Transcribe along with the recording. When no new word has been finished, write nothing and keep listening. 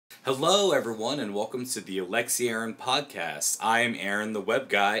Hello, everyone, and welcome to the Alexie Aaron podcast. I am Aaron the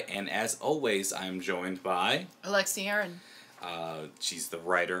WebGuy, and as always, I am joined by... Alexie Aaron. She's the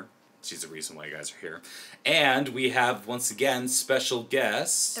writer. She's the reason why you guys are here. And we have, once again, special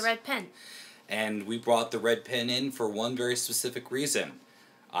guest. The red pen. And we brought the red pen in for one very specific reason.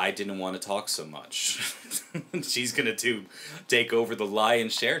 I didn't want to talk so much. She's going to take over the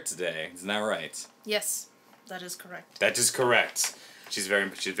lion's share today. Isn't that right? Yes, that is correct. That is correct. She's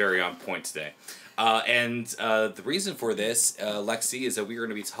very on point today. And the reason for this, Lexi, is that we're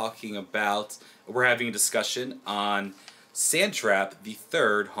going to be talking about, we're having a discussion on Sandtrap, the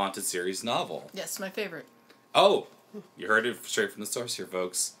third Haunted series novel. Yes, my favorite. Oh, you heard it straight from the source here,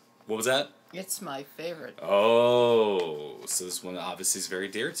 folks. What was that? It's my favorite. Oh, so this one obviously is very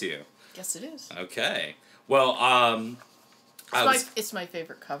dear to you. Yes, it is. Okay. Well, it's my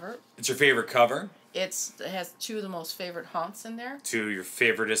favorite cover. It's your favorite cover? It has two of the most favorite haunts in there. Two of your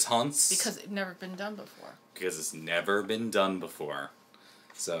favoriteest haunts? Because it's never been done before. Because it's never been done before.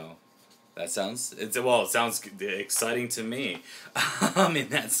 So, that sounds... It sounds exciting to me. In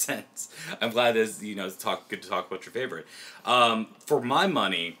that sense. I'm glad that it's good to talk about your favorite. For my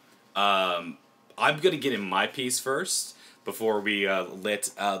money, I'm going to get in my piece first before we let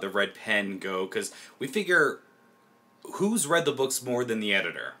the red pen go. Because we figure... Who's read the books more than the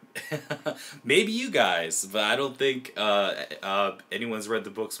editor? Maybe you guys, but I don't think anyone's read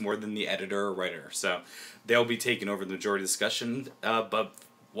the books more than the editor or writer. So they'll be taking over the majority of the discussion. But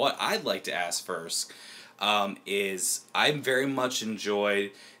what I'd like to ask first is I very much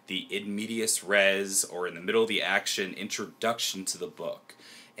enjoyed the in medias res, or in the middle of the action, introduction to the book.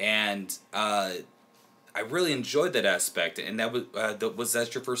 And I really enjoyed that aspect. And that was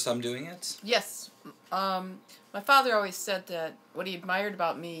that your first time doing it? Yes. My father always said that what he admired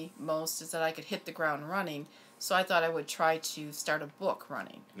about me most is that I could hit the ground running, so I thought I would try to start a book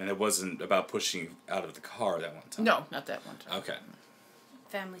running. And it wasn't about pushing you out of the car that one time? No, not that one time. Okay.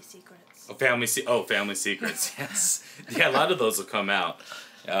 Family secrets. Family secrets, yes. Yeah, a lot of those will come out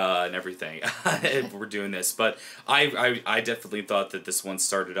and everything. We're doing this. But I definitely thought that this one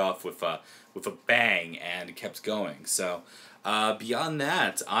started off with a bang and it kept going. So... beyond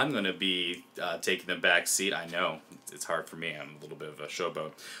that, I'm going to be taking the back seat. I know, it's hard for me. I'm a little bit of a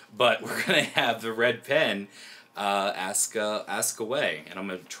showboat. But we're going to have the red pen ask away. And I'm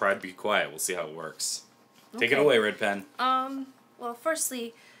going to try to be quiet. We'll see how it works. Okay. Take it away, red pen. Well,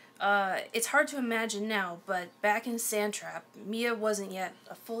 firstly, it's hard to imagine now, but back in Sandtrap, Mia wasn't yet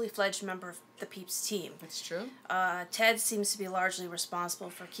a fully fledged member of the Peeps team. That's true. Ted seems to be largely responsible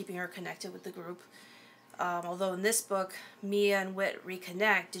for keeping her connected with the group. Although in this book, Mia and Whit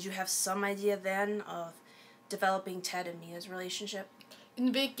reconnect, did you have some idea then of developing Ted and Mia's relationship? In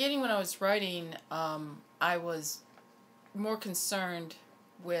the beginning when I was writing, I was more concerned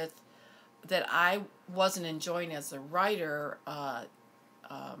with that I wasn't enjoying as a writer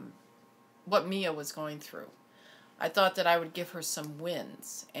what Mia was going through. I thought that I would give her some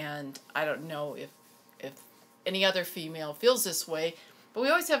wins, and I don't know if any other female feels this way. But we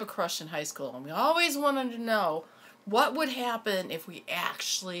always have a crush in high school, and we always wanted to know what would happen if we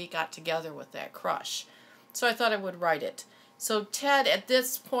actually got together with that crush. So I thought I would write it. So Ted, at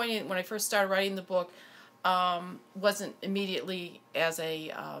this point, when I first started writing the book, wasn't immediately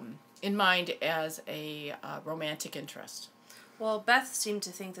in mind as a romantic interest. Well, Beth seemed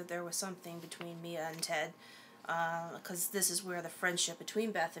to think that there was something between Mia and Ted, because this is where the friendship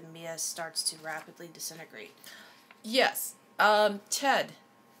between Beth and Mia starts to rapidly disintegrate. Yes. Ted.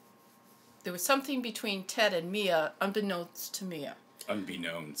 There was something between Ted and Mia, unbeknownst to Mia.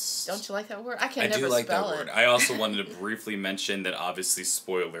 Unbeknownst. Don't you like that word? I never spell it. I do like that word. I also wanted to briefly mention that obviously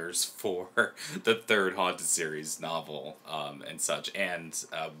spoilers for the third Haunted series novel and such,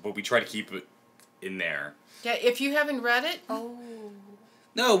 but we try to keep it in there. Yeah, if you haven't read it... Oh...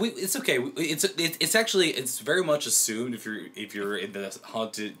 No, it's okay. It's actually very much assumed if you're in the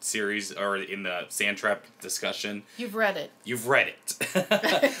Haunted series or in the Sandtrap discussion. You've read it. You've read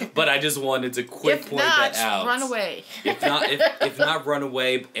it. But I just wanted to point that out. Run away. if not, run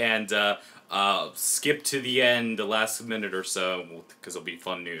away and skip to the end, the last minute or so, because it'll be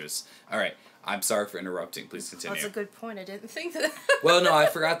fun news. All right. I'm sorry for interrupting. Please continue. That's a good point. I didn't think that. Well, no, I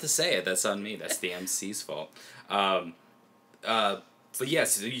forgot to say it. That's on me. That's the MC's fault. But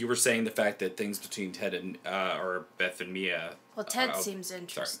yes, you were saying the fact that things between Ted and or Beth and Mia. Well, Ted seems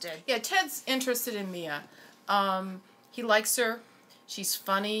interested. Sorry. Yeah, Ted's interested in Mia. He likes her. She's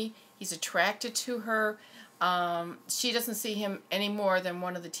funny. He's attracted to her. She doesn't see him any more than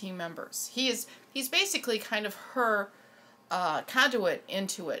one of the team members. He's basically kind of her conduit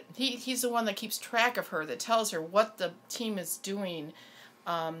into it. He's the one that keeps track of her, that tells her what the team is doing.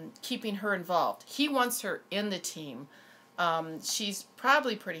 keeping her involved. He wants her in the team. She's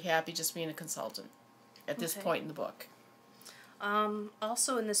probably pretty happy just being a consultant at this point in the book.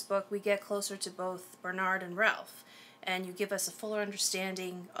 Also in this book, we get closer to both Bernard and Ralph, and you give us a fuller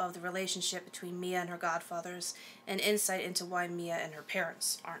understanding of the relationship between Mia and her godfathers, and insight into why Mia and her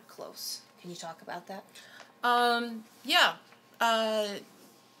parents aren't close. Can you talk about that? Yeah.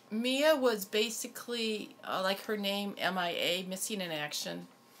 Mia was basically, like her name, MIA, missing in action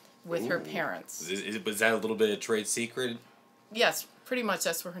with her parents. Was that a little bit of trade secret? Yes, pretty much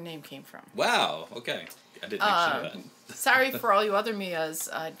that's where her name came from. Wow, okay. I didn't actually know that. Sorry for all you other Mias.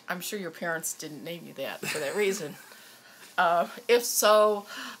 I'm sure your parents didn't name you that for that reason. If so,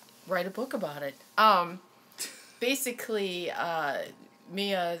 write a book about it. Basically,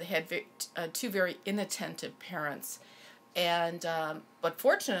 Mia had two very inattentive parents, and but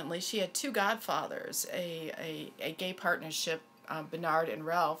fortunately, she had two godfathers, a gay partnership, Bernard and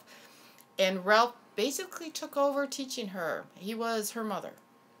Ralph, and Ralph basically took over teaching her. He was her mother,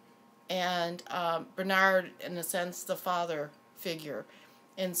 and Bernard, in a sense, the father figure,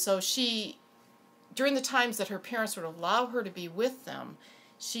 and so she, during the times that her parents would allow her to be with them,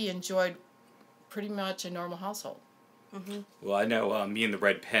 she enjoyed pretty much a normal household. Mm-hmm. Well, I know me and the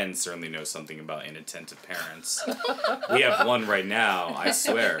Red Pen certainly know something about inattentive parents. We have one right now, I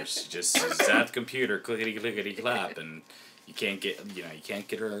swear. She just is at the computer, clickety clickety clap, and you can't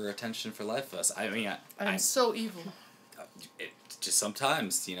get her attention for life of us. I mean, I'm so evil. Just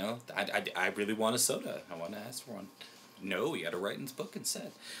sometimes, I really want a soda. I want to ask for one. No, you got to write in this book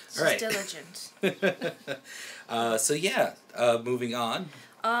instead. All right. Diligent. So yeah, moving on.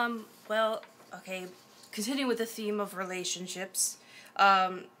 Well, okay. Continuing with the theme of relationships,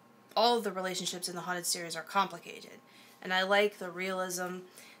 all of the relationships in the Haunted series are complicated, and I like the realism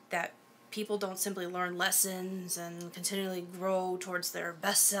that people don't simply learn lessons and continually grow towards their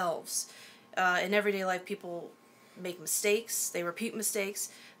best selves. In everyday life, people make mistakes, they repeat mistakes,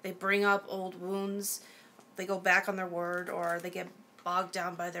 they bring up old wounds, they go back on their word, or they get bogged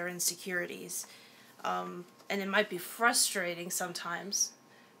down by their insecurities. And it might be frustrating sometimes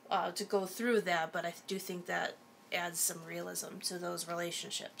to go through that, but I do think that adds some realism to those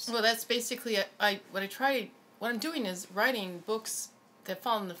relationships. Well, that's basically what I'm doing is writing books that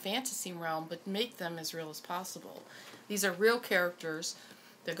fall in the fantasy realm, but make them as real as possible. These are real characters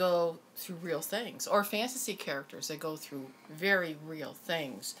that go through real things, or fantasy characters that go through very real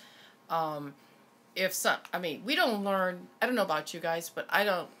things. We don't learn, I don't know about you guys, but I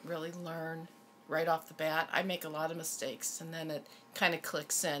don't really learn right off the bat. I make a lot of mistakes, and then it kind of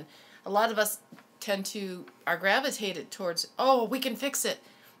clicks in. A lot of us are gravitated towards, oh, we can fix it.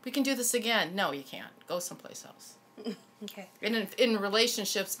 We can do this again. No, you can't. Go someplace else. Okay. And in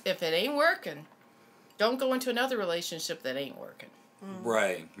relationships, if it ain't working, don't go into another relationship that ain't working.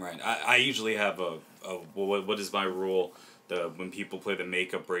 Right. I usually have what is my rule? When people play the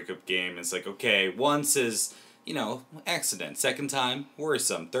makeup breakup game, it's like, okay, once is, accident. Second time,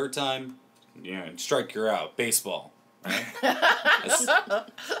 worrisome. Third time, strike, you're out. Baseball. Right?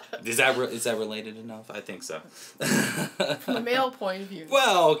 Is that related enough? I think so. From a male point of view.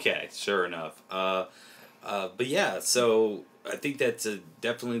 Well, okay, sure enough. But yeah, so I think that's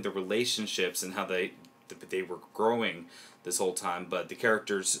definitely the relationships and how they were growing this whole time. But the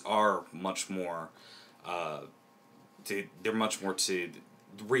characters are much more. They're much more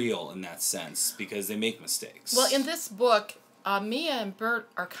real in that sense because they make mistakes. Well, in this book, Mia and Bert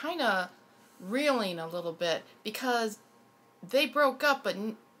are kind of reeling a little bit because they broke up, but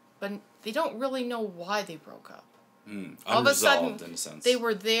they don't really know why they broke up. All of a sudden, in a sense. They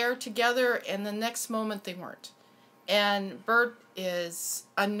were there together, and the next moment they weren't. And Bert is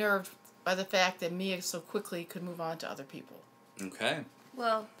unnerved by the fact that Mia so quickly could move on to other people. Okay.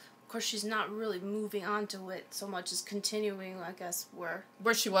 Well, of course, she's not really moving on to Whit so much as continuing, I guess, where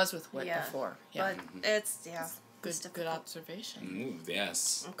she was with Whit before. Yeah. But it's good observation.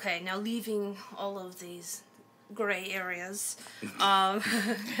 Yes. Okay, now leaving all of these gray areas, how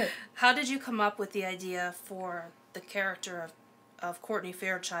did you come up with the idea for the character of Courtney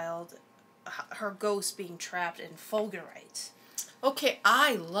Fairchild, her ghost being trapped in fulgurite? Okay,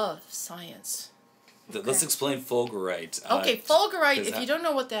 I love science. Let's explain fulgurite. Okay, fulgurite, if you don't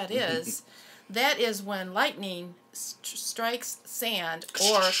know what that is, that is when lightning strikes sand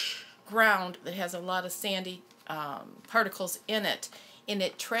or ground that has a lot of sandy particles in it, and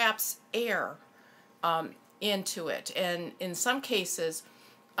it traps air into it. And in some cases,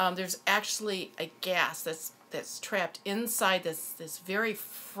 there's actually a gas that's trapped inside this very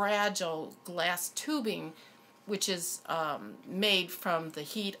fragile glass tubing, which is made from the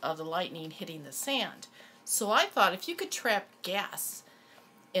heat of the lightning hitting the sand. So I thought if you could trap gas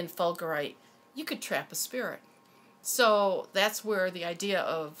in Fulgurite, you could trap a spirit. So that's where the idea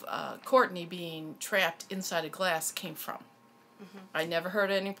of Courtney being trapped inside a glass came from. I never heard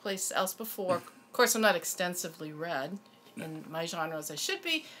it anyplace else before. Of course, I'm not extensively read in my genre as I should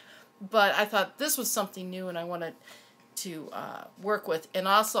be, but I thought this was something new and I wanted to work with. And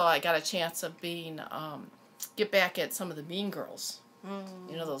also I got a chance of being, get back at some of the mean girls.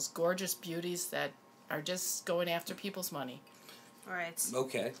 You know, those gorgeous beauties that are just going after people's money. All right.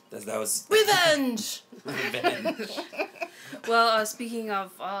 Okay, that was Revenge! revenge. Well, speaking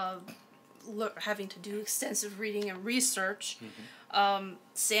of having to do extensive reading and research,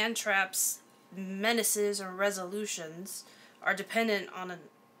 Sandtrap's menaces or resolutions are dependent on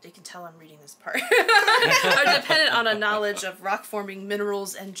you can tell I'm reading this part, are dependent on a knowledge of rock-forming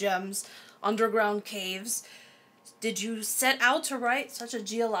minerals and gems, underground caves. Did you set out to write such a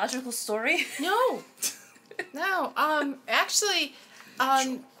geological story? No. No. Actually,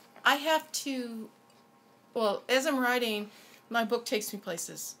 I have to, well, as I'm writing, my book takes me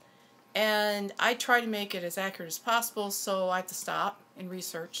places. And I try to make it as accurate as possible, so I have to stop and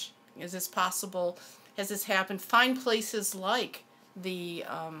research. Is this possible? Has this happened? Find places like the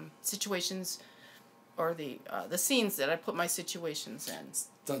situations or the scenes that I put my situations in.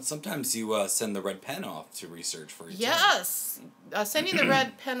 Sometimes you send the red pen off to research for you. Yes. Sending the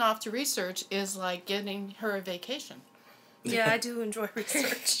red pen off to research is like getting her a vacation. Yeah, I do enjoy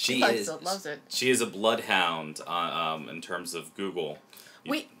research. She loves it. She is a bloodhound in terms of Google.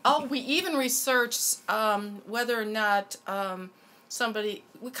 We even researched whether or not somebody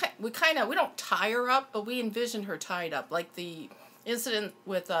we don't tie her up, but we envision her tied up, like the incident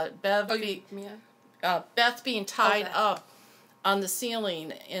with Beth being tied up on the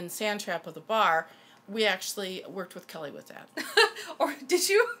ceiling in Sandtrap of the bar. We actually worked with Kelly with that. Or did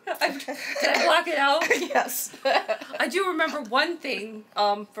you? Did I block it out? Yes. I do remember one thing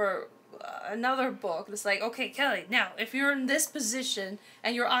for another book. It's like, okay, Kelly, now, if you're in this position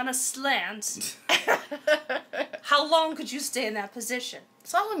and you're on a slant, how long could you stay in that position?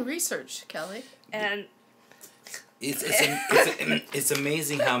 It's all in research, Kelly. And it's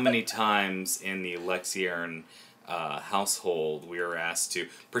amazing how many times in the Alexie Aaron household we are asked to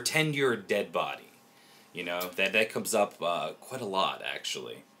pretend you're a dead body. You know, that comes up quite a lot,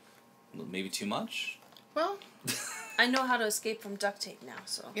 actually. Maybe too much? Well, I know how to escape from duct tape now,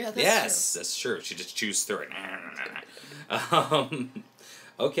 so. yeah, That's true. She just chews through it.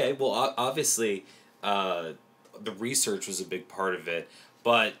 Okay, well, obviously, the research was a big part of it,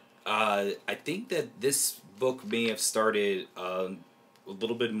 but I think that this book may have started a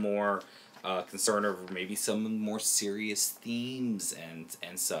little bit more concern over maybe some more serious themes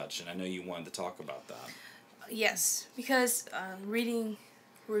and such, and I know you wanted to talk about that. Yes, because reading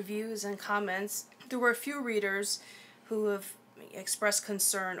reviews and comments, there were a few readers who have expressed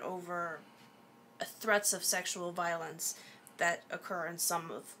concern over threats of sexual violence that occur in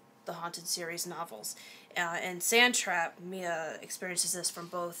some of the Haunted series novels. In Sandtrap, Mia experiences this from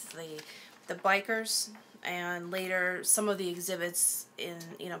both the bikers and later some of the exhibits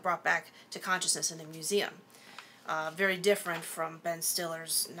brought back to consciousness in the museum. Very different from Ben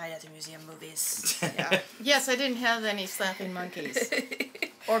Stiller's Night at the Museum movies. Yeah. Yes, I didn't have any slapping monkeys.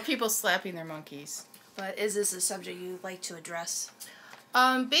 Or people slapping their monkeys. But is this a subject you'd like to address?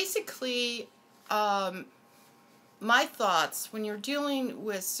 Basically, my thoughts, when you're dealing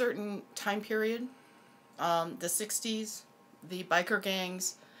with certain time period, the 60s, the biker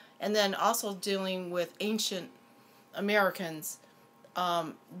gangs, and then also dealing with ancient Americans,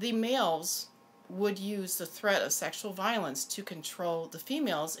 the males would use the threat of sexual violence to control the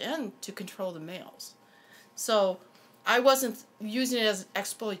females and to control the males. So I wasn't using it as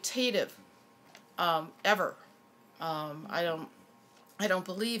exploitative ever. I don't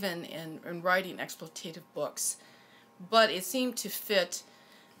believe in writing exploitative books, but it seemed to fit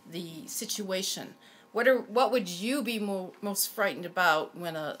the situation. What would you be most frightened about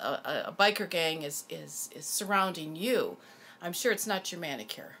when a biker gang is surrounding you? I'm sure it's not your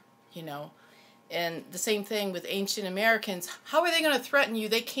manicure, you know. And the same thing with ancient Americans. How are they going to threaten you?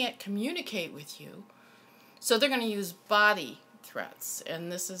 They can't communicate with you. So they're going to use body threats.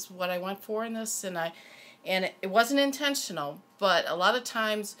 And this is what I went for in this. And it wasn't intentional, but a lot of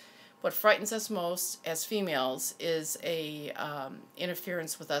times what frightens us most as females is a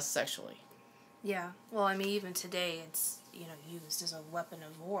interference with us sexually. Yeah. Well, I mean, even today it's, used as a weapon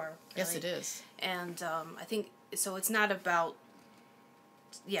of war. Really. Yes, it is. And I think, so it's not about,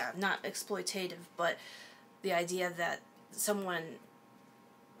 not exploitative, but the idea that someone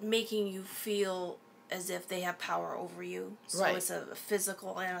making you feel as if they have power over you. So right. It's a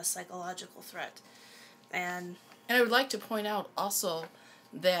physical and a psychological threat. And I would like to point out also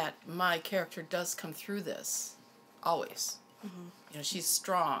that my character does come through this, always. Mm-hmm. You know, she's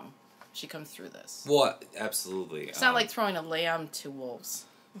strong. She comes through this. Well, absolutely. It's not like throwing a lamb to wolves.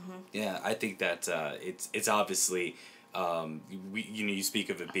 Mm-hmm. Yeah, I think that it's obviously you speak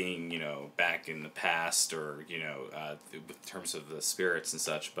of it being back in the past or with terms of the spirits and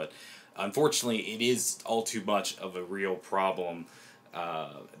such, but unfortunately it is all too much of a real problem,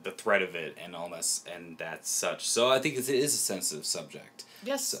 the threat of it and all this and that such. So I think it is a sensitive subject.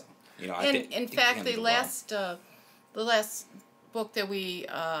 Yes. So in fact, the last book that we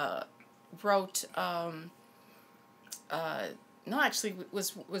wrote. No, actually,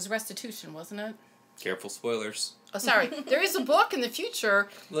 was Restitution, wasn't it? Careful spoilers. Oh, sorry. There is a book in the future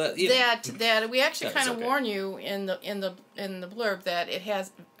that we actually kind of warn you in the blurb that it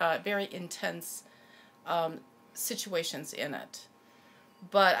has very intense situations in it,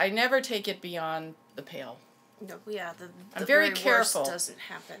 but I never take it beyond the pale. No, yeah, the I'm very careful. Worst doesn't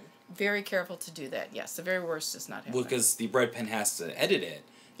happen. Very careful to do that. Yes, the very worst does not happen. Well, because the bread pen has to edit it.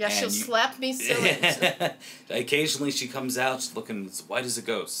 Yeah, she'll slap me silly. Occasionally she comes out looking as white as a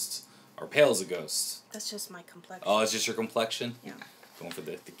ghost. Or pale as a ghost. That's just my complexion. Oh, it's just your complexion? Yeah. Going for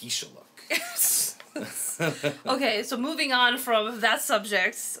the geisha look. Okay, so moving on from that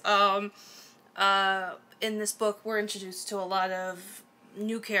subject, in this book we're introduced to a lot of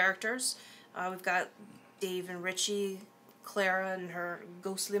new characters. We've got Dave and Richie, Clara and her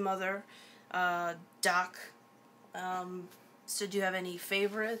ghostly mother, Doc. So do you have any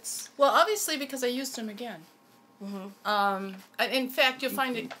favorites? Well, obviously because I used them again. Mm-hmm. In fact, you'll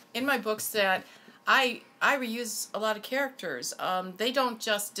find it in my books that I reuse a lot of characters. They don't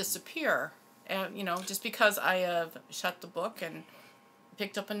just disappear, just because I have shut the book and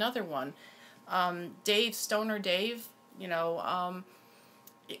picked up another one. Dave, Stoner Dave, that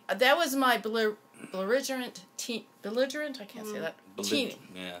was my belligerent, I can't say that,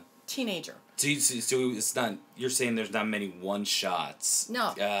 teenager. So it's not. You're saying there's not many one shots.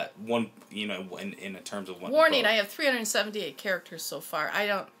 No. In terms of one. Warning: I have 378 characters so far. I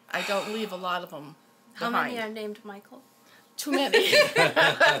don't leave a lot of them behind. How many are named Michael? Too many.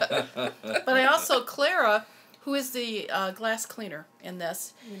 But I also Clara, who is the glass cleaner in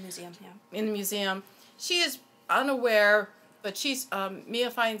this. In the museum, yeah. In the museum, she is unaware, but she's Mia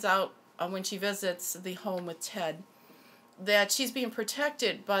finds out when she visits the home with Ted, that she's being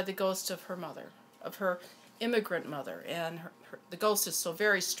protected by the ghost of her mother, of her immigrant mother, and the ghost is so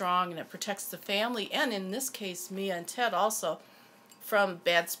very strong and it protects the family, and in this case Mia and Ted also, from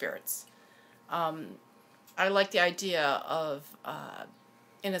bad spirits. I like the idea of,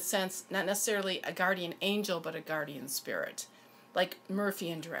 in a sense, not necessarily a guardian angel, but a guardian spirit, like Murphy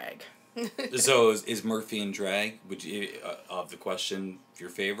and Drag. So is Murphy and Drag, would you, of the question, your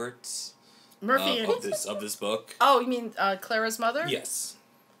favorites? Murphy of this book. Oh, you mean Clara's mother? Yes.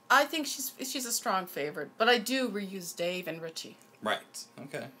 I think she's a strong favorite, but I do reuse Dave and Richie. Right.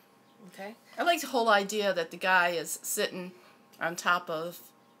 Okay. Okay. I like the whole idea that the guy is sitting on top of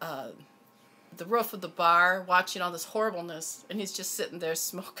the roof of the bar, watching all this horribleness, and he's just sitting there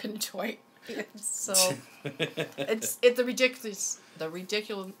smoking a joint. So it's the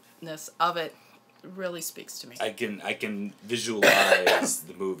ridiculousness of it really speaks to me. I can visualize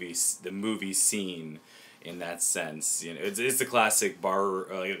the movie scene in that sense. It's the classic bar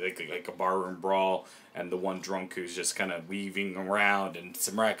like a barroom brawl, and the one drunk who's just kind of weaving around and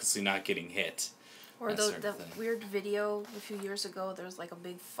miraculously not getting hit. Or that weird video a few years ago, there was like a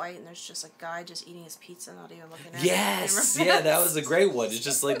big fight and there's just a guy just eating his pizza, not even looking at it. Yes! Yeah, that was a great one. It's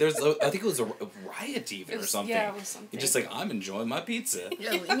just like, I think it was a riot even or something. Yeah, it was something. It's just like, I'm enjoying my pizza.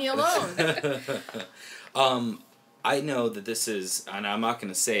 Yeah, leave me alone. I know that this is, and I'm not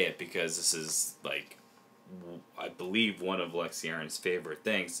going to say it because this is like, I believe one of Alexie Aaron's favorite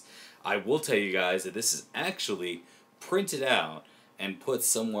things. I will tell you guys that this is actually printed out and put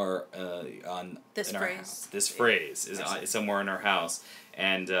somewhere on this in phrase. Our house. This phrase is somewhere in our house,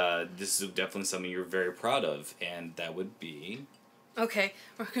 and this is definitely something you're very proud of, and that would be. Okay,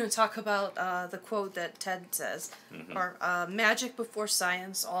 we're going to talk about the quote that Ted says, or magic before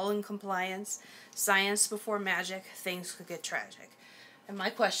science, all in compliance. Science before magic, things could get tragic. And my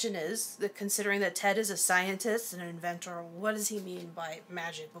question is, that considering that Ted is a scientist and an inventor, what does he mean by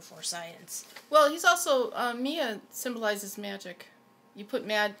magic before science? Well, he's also Mia symbolizes magic. He puts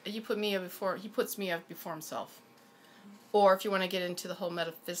Mia before himself. Or if you want to get into the whole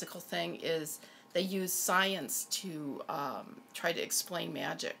metaphysical thing, is they use science to try to explain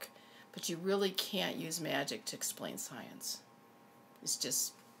magic, but you really can't use magic to explain science.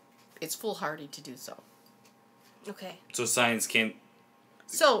 It's foolhardy to do so. Okay. So science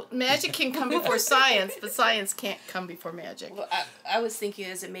So magic can come before science, but science can't come before magic. Well, I was thinking,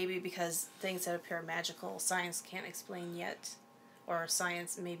 is it maybe because things that appear magical, science can't explain yet? Or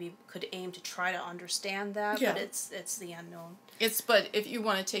science maybe could aim to try to understand that, Yeah. but it's the unknown. But if you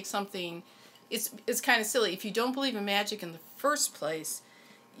want to take something, it's kind of silly. If you don't believe in magic in the first place,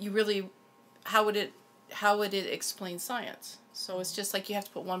 you really, how would it explain science? So it's just like you have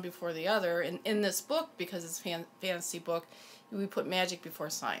to put one before the other. And in this book, because it's a fantasy book, we put magic before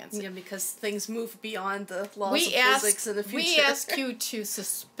science. Yeah, because things move beyond the laws of physics in the future. We ask you to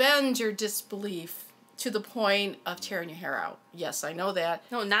suspend your disbelief to the point of tearing your hair out. Yes, I know that.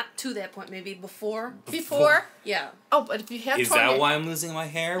 No, not to that point. Maybe before. Before? Yeah. Oh, but if you have Is that why I'm losing my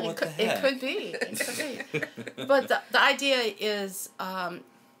hair? What the heck? It could be. It could be. But the idea is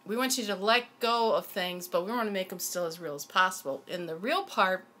we want you to let go of things, but we want to make them still as real as possible. And the real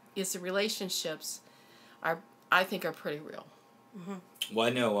part is the relationships I think are pretty real. Mm-hmm. Well, I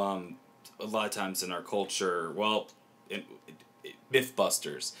know a lot of times in our culture, well, in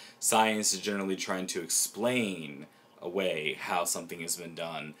Mythbusters, science is generally trying to explain away how something has been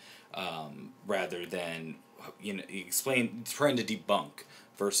done, rather than trying to debunk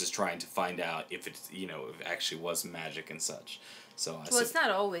versus trying to find out if it's if it actually was magic and such. So it's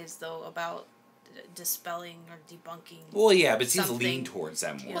not always though about dispelling or debunking. Well, yeah, but it seems to something. lean towards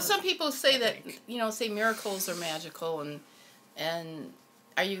that more. Well, some people say say miracles are magical, and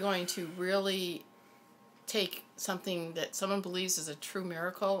are you going to really take something that someone believes is a true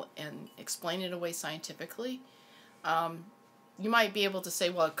miracle and explain it away scientifically? You might be able to say,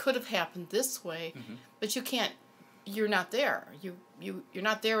 well, it could have happened this way, but you can't. You're not there. You're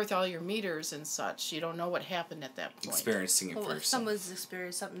not there with all your meters and such. You don't know what happened at that point. Experiencing it for If yourself. someone's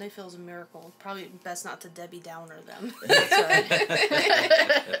experienced something they feel is a miracle, probably best not to Debbie Downer them. That's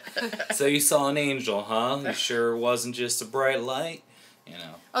right. So you saw an angel, huh? You sure it wasn't just a bright light?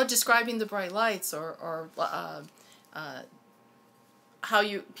 Oh, describing the bright lights or how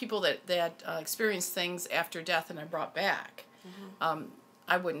people that experience things after death and are brought back.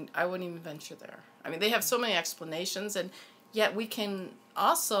 I wouldn't even venture there. I mean, they have so many explanations, and yet we can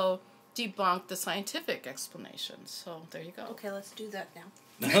also debunk the scientific explanations. So there you go. Okay, let's do that now.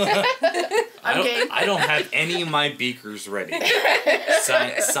 I don't have any of my beakers ready.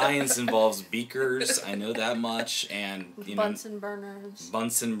 Science involves beakers. I know that much, and Bunsen burners.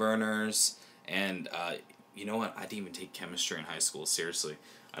 Bunsen burners, and you know what? I didn't even take chemistry in high school. Seriously,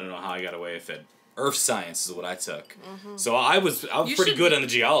 I don't know how I got away with it. Earth science is what I took. So I was pretty good on the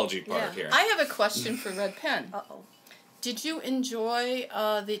geology part here. I have a question for Red Pen. Uh-oh. Did you enjoy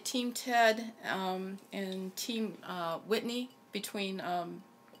the Team Ted and Team Whitney between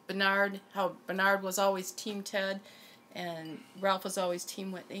Bernard? How Bernard was always Team Ted and Ralph was always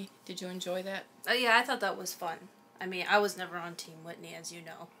Team Whitney. Did you enjoy that? Yeah, I thought that was fun. I mean, I was never on Team Whitney, as you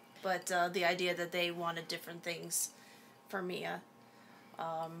know. But the idea that they wanted different things for Mia,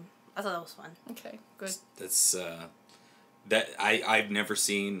 I thought that was fun. Okay, good. That's that I've never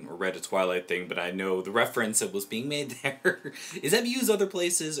seen or read a Twilight thing, but I know the reference that was being made there. Is that used other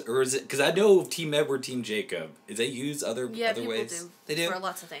places, or is it because I know Team Edward, Team Jacob? Is that used other ways? Do. They do for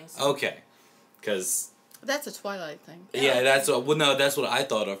lots of things. Okay, because That's a Twilight thing. yeah, that's what I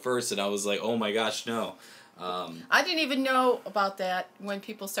thought at first, and I was like, oh my gosh, no. I didn't even know about that when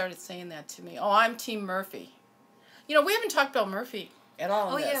people started saying that to me. Oh, I'm Team Murphy. We haven't talked about Murphy at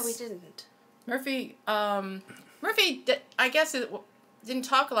all. Oh in yeah, this. we didn't. Murphy, I guess it didn't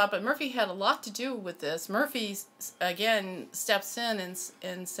talk a lot, but Murphy had a lot to do with this. Murphy, again, steps in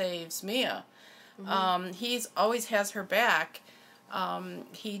and saves Mia. He's always has her back.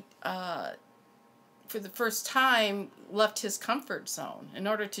 He, for the first time, left his comfort zone. In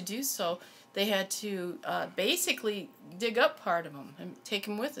order to do so, they had to basically dig up part of him and take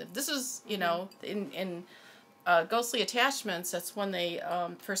him with them. This is, in Ghostly Attachments, that's when they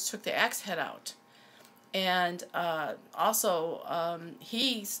first took the axe head out. And also,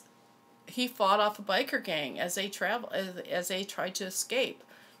 he fought off a biker gang as they tried to escape.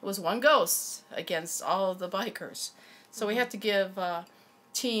 It was one ghost against all of the bikers. So we have to give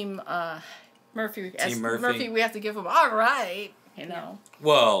Team Murphy. Murphy, we have to give him all right.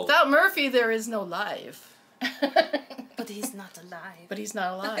 Well, without Murphy, there is no life. But he's not alive. But he's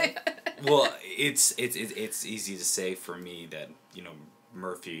not alive. Well, it's easy to say for me that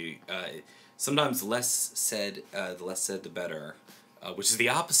Murphy. Sometimes the less said, the better, which is the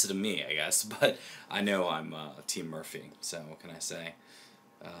opposite of me, I guess. But I know I'm Team Murphy, so what can I say?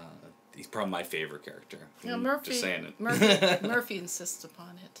 He's probably my favorite character. Murphy. Just saying it. Murphy insists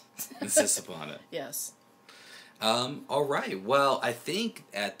upon it. Insists upon it. Yes. All right. Well, I think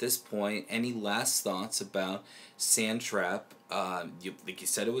at this point, any last thoughts about Sand Trap? Like you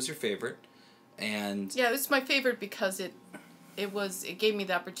said, it was your favorite, and Yeah, it was my favorite because it gave me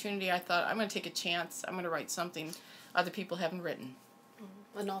the opportunity. I thought, I'm going to take a chance. I'm going to write something other people haven't written.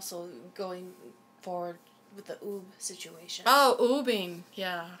 And also going forward with the oob situation. Oh, oobing,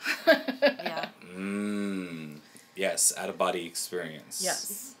 yeah. Yeah. Yes, out of body experience.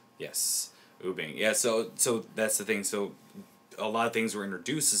 Yes. Yes, oobing. Yeah. So that's the thing. So a lot of things were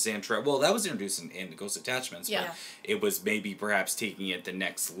introduced to Sand Trap. Well, that was introduced in Ghost Attachments. Yeah. But it was maybe perhaps taking it the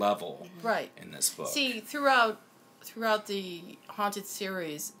next level. Right. In this book. See, throughout the Haunted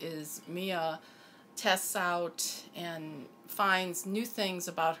series is Mia tests out and finds new things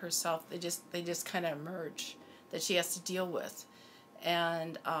about herself. They just kind of emerge that she has to deal with,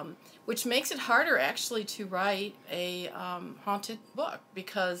 and which makes it harder actually to write a haunted book,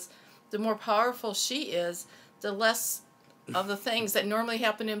 because the more powerful she is, the less of the things that normally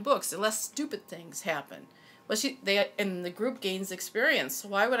happen in books, the less stupid things happen. Well, and the group gains experience. So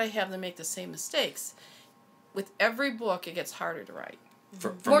why would I have them make the same mistakes? With every book, it gets harder to write.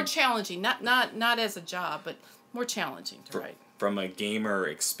 More challenging, not as a job, but more challenging to write. From a gamer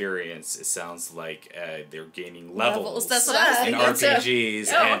experience, it sounds like they're gaining levels. That's what I in was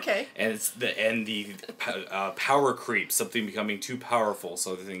RPGs. Oh, and, okay. And it's the power creep, something becoming too powerful,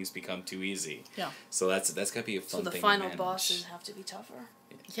 so the things become too easy. Yeah. So that's gotta be a fun thing. So the to final manage. bosses have to be tougher.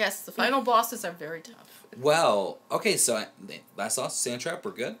 Yes, the final bosses are very tough. Well, okay, so last thoughts, Sand Trap,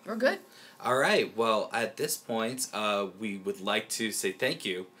 we're good? We're good. All right, well, at this point, we would like to say thank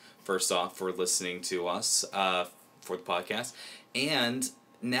you, first off, for listening to us for the podcast. And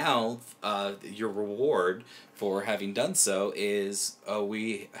now, your reward for having done so is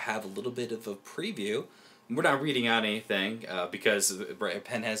we have a little bit of a preview. We're not reading out anything because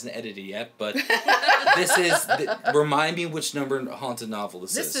Penn hasn't edited yet, but this is... remind me which number haunted novel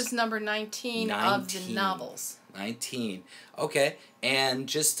this is. This is number 19 of the novels. 19. Okay, and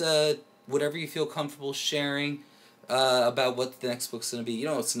just whatever you feel comfortable sharing about what the next book's going to be. You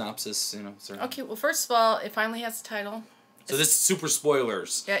know, a synopsis, you know. Sorry. Okay, well, first of all, it finally has a title. So this is super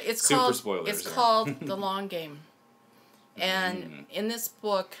spoilers. Yeah, it's super called... spoilers. It's called The Long Game. And in this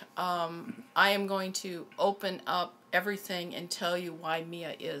book, I am going to open up everything and tell you why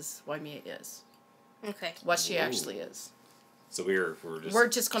Mia is. Okay. What she actually is. So we're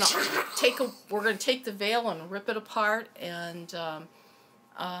just gonna take the veil and rip it apart, and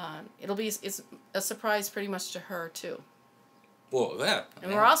it'll be it's a surprise pretty much to her too. Well, yeah.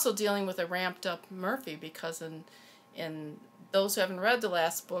 And we're also dealing with a ramped up Murphy, because in those who haven't read the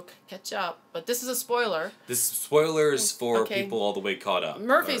last book, catch up. But this is a spoiler. This spoilers for people all the way caught up.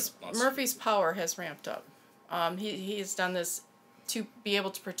 Murphy's power has ramped up. He has done this to be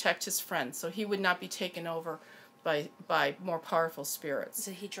able to protect his friends, so he would not be taken over by more powerful spirits.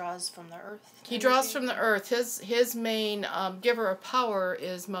 So he draws from the earth? He draws from the earth. His main giver of power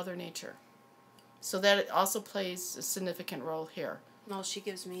is Mother Nature. So that it also plays a significant role here. All she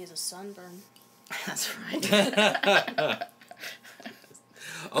gives me is a sunburn. That's right.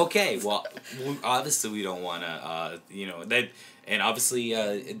 Okay, well, obviously we don't want to, that, and obviously,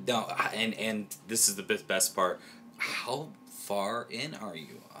 no, and this is the best part. How far in are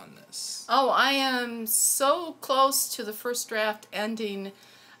you on this? Oh, I am so close to the first draft ending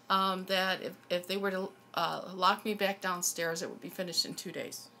that if they were to lock me back downstairs, it would be finished in 2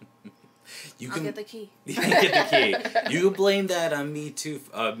 days. I'll get the key. You can get the key. You blame that on me too,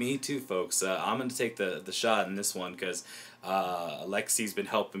 folks. I'm going to take the shot in this one because Alexie's been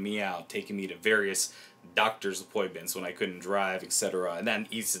helping me out, taking me to various doctor's appointments when I couldn't drive, etc. And that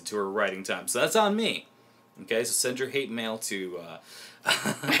eats into her writing time. So that's on me. Okay, so send your hate mail to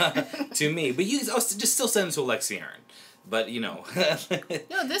to me. But you just still send them to Alexie Aaron. But, No,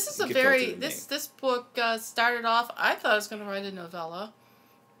 this is this book started off, I thought I was going to write a novella.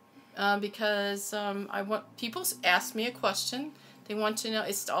 Because people ask me a question. They want to know.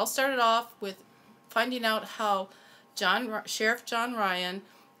 It all started off with finding out how Sheriff John Ryan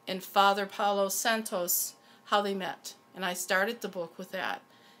and Father Paulo Santos, how they met, and I started the book with that,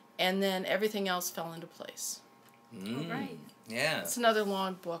 and then everything else fell into place. All right. Yeah. It's another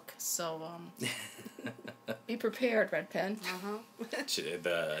long book, so be prepared, Red Pen.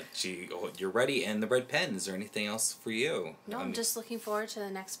 You're ready, and the Red Pen. Is there anything else for you? No, I'm just looking forward to the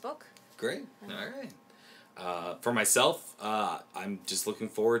next book. Great. All right. For myself, I'm just looking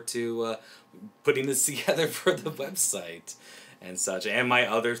forward to putting this together for the website and such, and my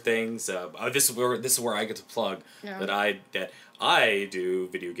other things. This is where I get to plug that I do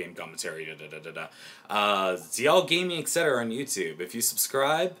video game commentary. See all gaming, etc. on YouTube. If you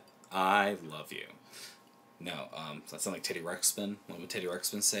subscribe, I love you. No, does that sound like Teddy Ruxpin? What would Teddy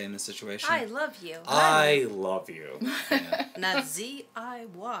Ruxpin say in this situation? I love you. I love you. Yeah. Not Z-I-Y-A-L.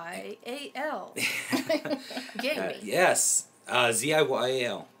 Gave me. Yes.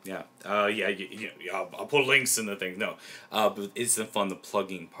 ZIYAL. Yeah. I'll put links in the thing. No. But it's the fun, the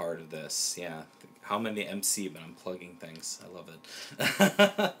plugging part of this. Yeah. How many MC, but I'm plugging things. I love it.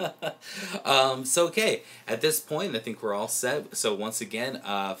 So, okay. At this point, I think we're all set. So, once again,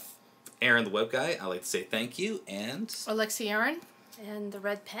 Aaron the WebGuy, I'd like to say thank you. And Alexie Aaron. And the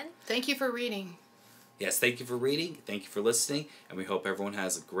red pen. Thank you for reading. Yes, thank you for reading. Thank you for listening. And we hope everyone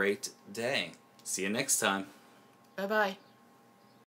has a great day. See you next time. Bye-bye.